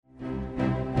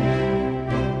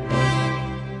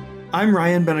I'm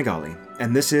Ryan Benegali,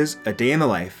 and this is A Day in the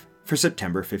Life for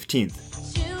September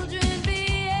 15th.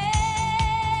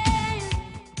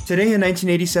 Today in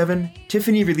 1987,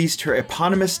 Tiffany released her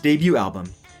eponymous debut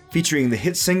album, featuring the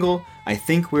hit single, I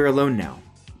Think We're Alone Now.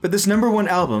 But this #1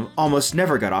 album almost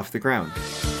never got off the ground.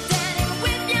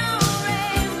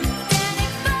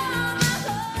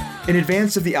 In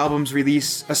advance of the album's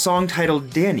release, a song titled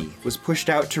Danny was pushed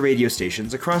out to radio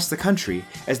stations across the country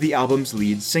as the album's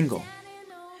lead single.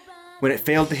 When it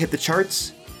failed to hit the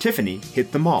charts, Tiffany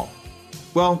hit them all.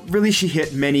 Well, really she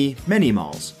hit many, many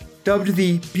malls. Dubbed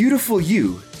the Beautiful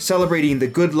You, celebrating the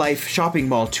Good Life shopping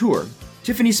mall tour,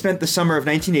 Tiffany spent the summer of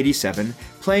 1987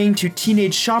 playing to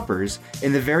teenage shoppers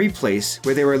in the very place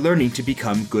where they were learning to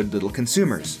become good little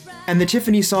consumers. And the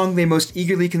Tiffany song they most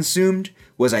eagerly consumed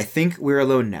was I Think We're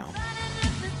Alone Now.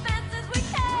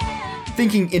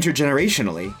 Thinking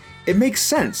intergenerationally, it makes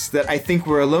sense that I Think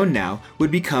We're Alone Now would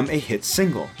become a hit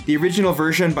single. The original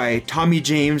version by Tommy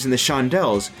James and the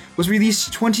Shondells was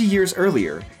released 20 years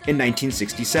earlier in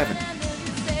 1967.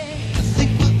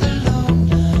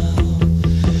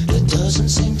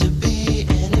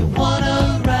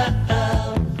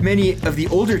 Many of the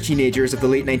older teenagers of the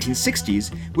late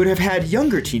 1960s would have had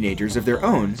younger teenagers of their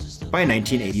own by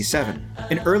 1987.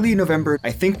 In early November,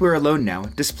 I Think We're Alone Now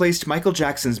displaced Michael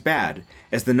Jackson's Bad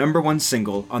as the #1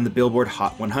 single on the Billboard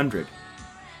Hot 100.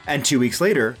 And 2 weeks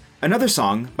later, another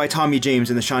song by Tommy James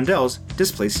and the Shondells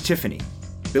displaced Tiffany,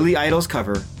 Billy Idol's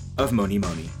cover of Mony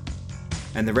Mony.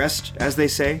 And the rest, as they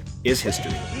say, is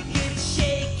history.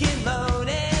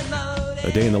 A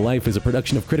Day in the Life is a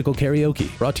production of Critical Karaoke,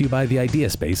 brought to you by the Idea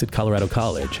Space at Colorado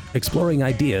College, exploring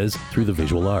ideas through the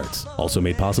visual arts. Also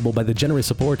made possible by the generous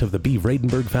support of the B.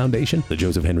 Vradenberg Foundation, the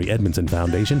Joseph Henry Edmondson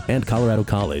Foundation, and Colorado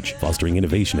College, fostering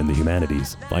innovation in the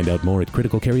humanities. Find out more at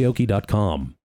criticalkaraoke.com.